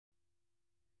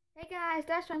Guys,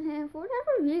 Dash on here. For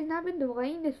whatever reason, I've been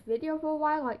delaying this video for a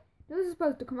while. Like, this was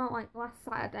supposed to come out like last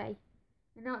Saturday,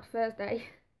 and now it's Thursday.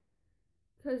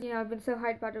 Because, I've been so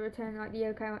hyped about the return like the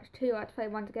OK Match 2, I actually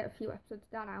wanted to get a few episodes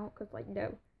of that out. Because,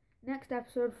 next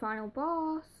episode, final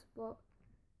boss. But,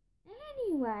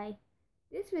 anyway,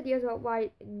 this video is about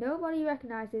why nobody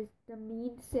recognizes the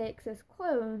Mean Six as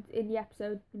clones in the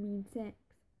episode The Mean Six.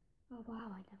 Oh,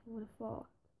 wow, I never would have thought.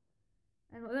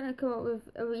 And we're going to come up with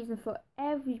a reason for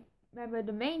every member of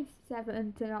the main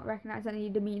seven to not recognize any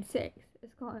of the Mean Six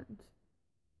as clones.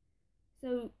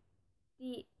 So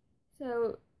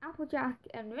Applejack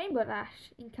and Rainbow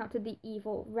Dash encountered the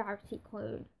evil Rarity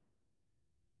clone.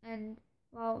 And,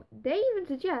 well, they even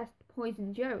suggest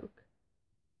Poison Joke.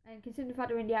 And considering the fact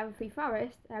they're in the Everfree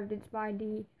Forest, evidenced by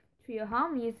the Trio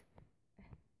Harmony's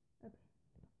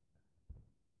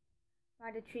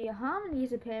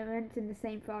appearance in the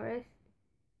same forest,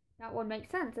 that would make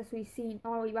sense, as we've seen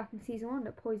all the way back in Season 1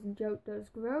 that Poison Joke does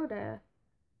grow there.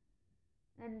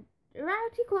 And the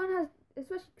Rarity clone has,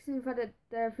 especially considering the fact that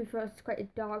the Everfree Forest is quite a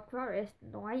dark forest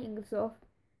and lighting and stuff,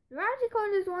 the Rarity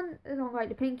clone is one like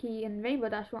the Pinky and Rainbow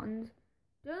Dash ones,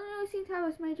 don't really seem to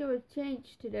have as major a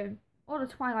change to them. Or the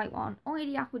Twilight one, only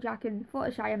the Applejack and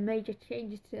Fluttershy have major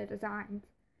changes to their designs.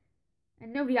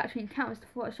 And nobody actually encounters the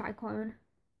Fluttershy clone.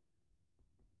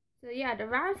 So yeah, the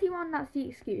Rarity one, that's the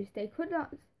excuse. They could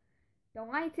not... The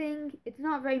lighting, it's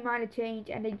not a very minor change,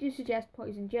 and they do suggest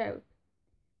Poison Joke.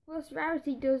 Plus,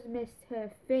 Rarity does miss her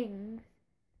things,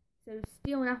 so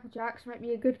stealing Applejacks might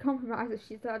be a good compromise if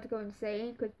she started to go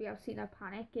insane, because we have seen her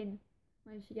panic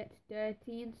when she gets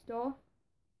dirty and stuff.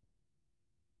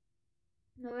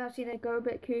 No, we have seen her go a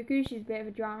bit cuckoo, she's a bit of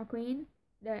a drama queen.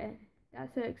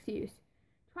 That's her excuse.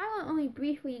 Twilight only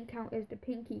briefly encounters the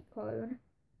Pinky clone,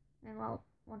 and well,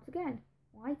 once again,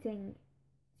 lighting.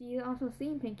 She's also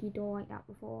seen Pinky door like that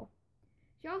before.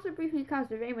 She also briefly encounters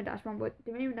the Rainbow Dash one, but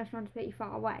the Rainbow Dash one's pretty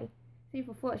far away. Same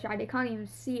for Fluttershy, they can't even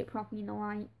see it properly in the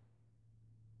light.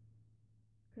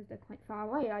 Because they're quite far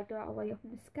away, like they're all the way up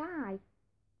in the sky.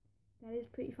 That is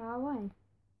pretty far away.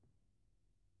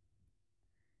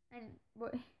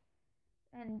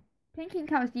 And Pinky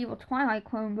encounters the evil Twilight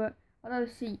clone, but although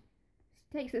she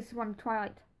takes this one of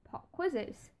Twilight pop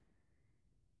quizzes.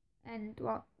 And,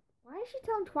 well, why is she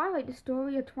telling Twilight the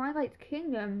story of Twilight's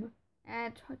kingdom?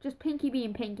 And just Pinky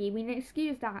being Pinky. We can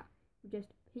excuse that for just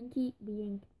Pinky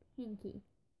being Pinky.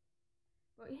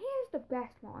 But here's the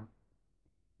best one.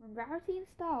 When Rarity and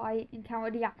Starlight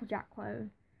encounter the Applejack clone.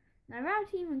 Now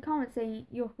Rarity even comments saying,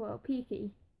 "You're a little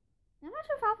peaky." Now I'm not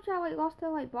sure if Applejack lost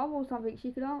her bobble or something.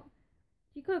 She could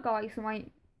have got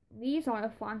some leaves on her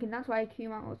flank, and that's why her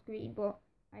Kumar was green, but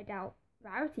I doubt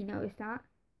Rarity noticed that.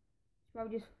 She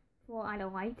probably just thought either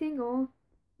lighting, or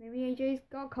maybe AJ's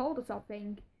got a cold or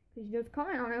something, because she does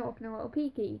comment on it looking a little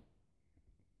peaky.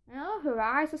 And although her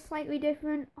eyes are slightly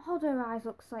different, all her eyes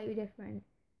look slightly different.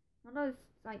 Although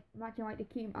it's matching the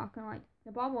key mark and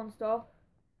the bobble and stuff,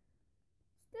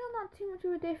 still not too much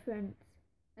of a difference.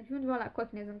 And if you wonder about that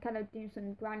quickness, I'm kind of doing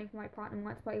some grinding for my partner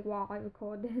Let's Play while I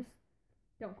record this.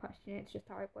 Don't question it, it's just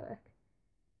how it works.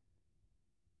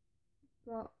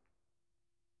 But,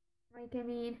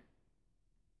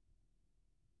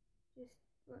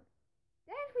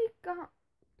 then we got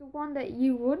the one that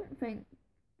you wouldn't think,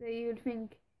 that you would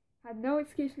think had no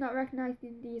excuse not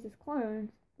recognizing these as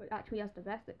clones, but actually has the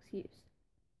best excuse.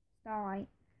 Starlight.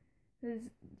 Because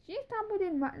she's dabbled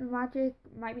in magic,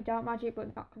 might be dark magic,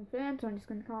 but not confirmed, so I'm just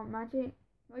going to call it magic.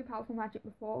 Very powerful magic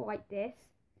before, like this.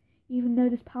 Even though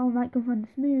this power might come from the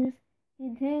smooth.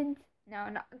 Hint, hint. No,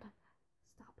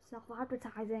 stop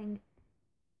self-advertising.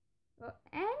 But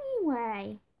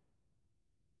anyway,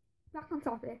 back on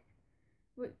topic.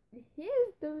 But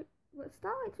here's what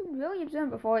Starlight's been really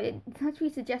observed before. It actually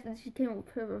suggested she came up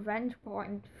with her revenge plot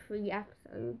in 3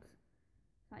 episodes.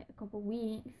 Like a couple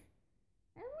weeks.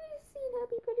 And we've seen her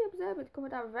be pretty observant to come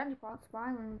with that revenge plot,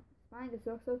 spying and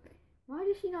stuff. So why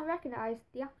does she not recognize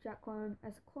the Applejack clone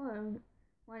as a clone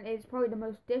when it's probably the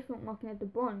most different looking of the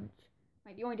bunch?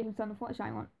 The only difference on the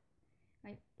Fluttershy one.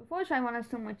 The Fluttershy one has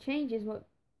similar changes, but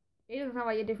it doesn't have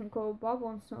a different colour bobble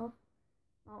and stuff.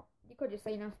 Well, you could just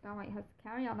say Starlight has to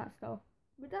carry on that stuff.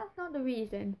 But that's not the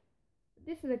reason. But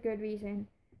this is a good reason.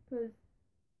 Because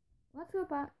let's go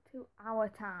back to our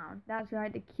town. That's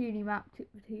right, the cutie map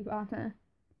two-parter.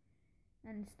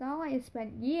 And Starlight has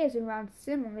spent years around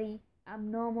similarly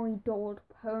abnormally dulled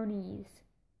ponies.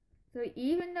 So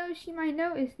even though she might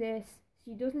notice this,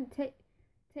 she doesn't take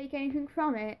anything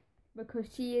from it,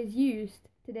 because she is used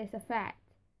to this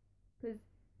effect. Because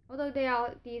although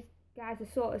these guys are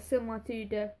sort of similar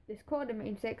to this core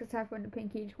Mean Six, except for the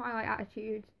Pinky and Twilight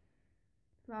attitudes,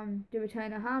 from the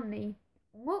Return of Harmony.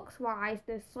 Looks wise,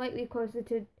 they're slightly closer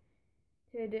to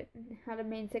the how the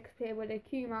main 6 appear with a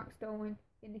Q mark stolen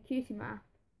in the QT map.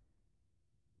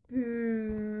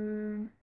 Boo.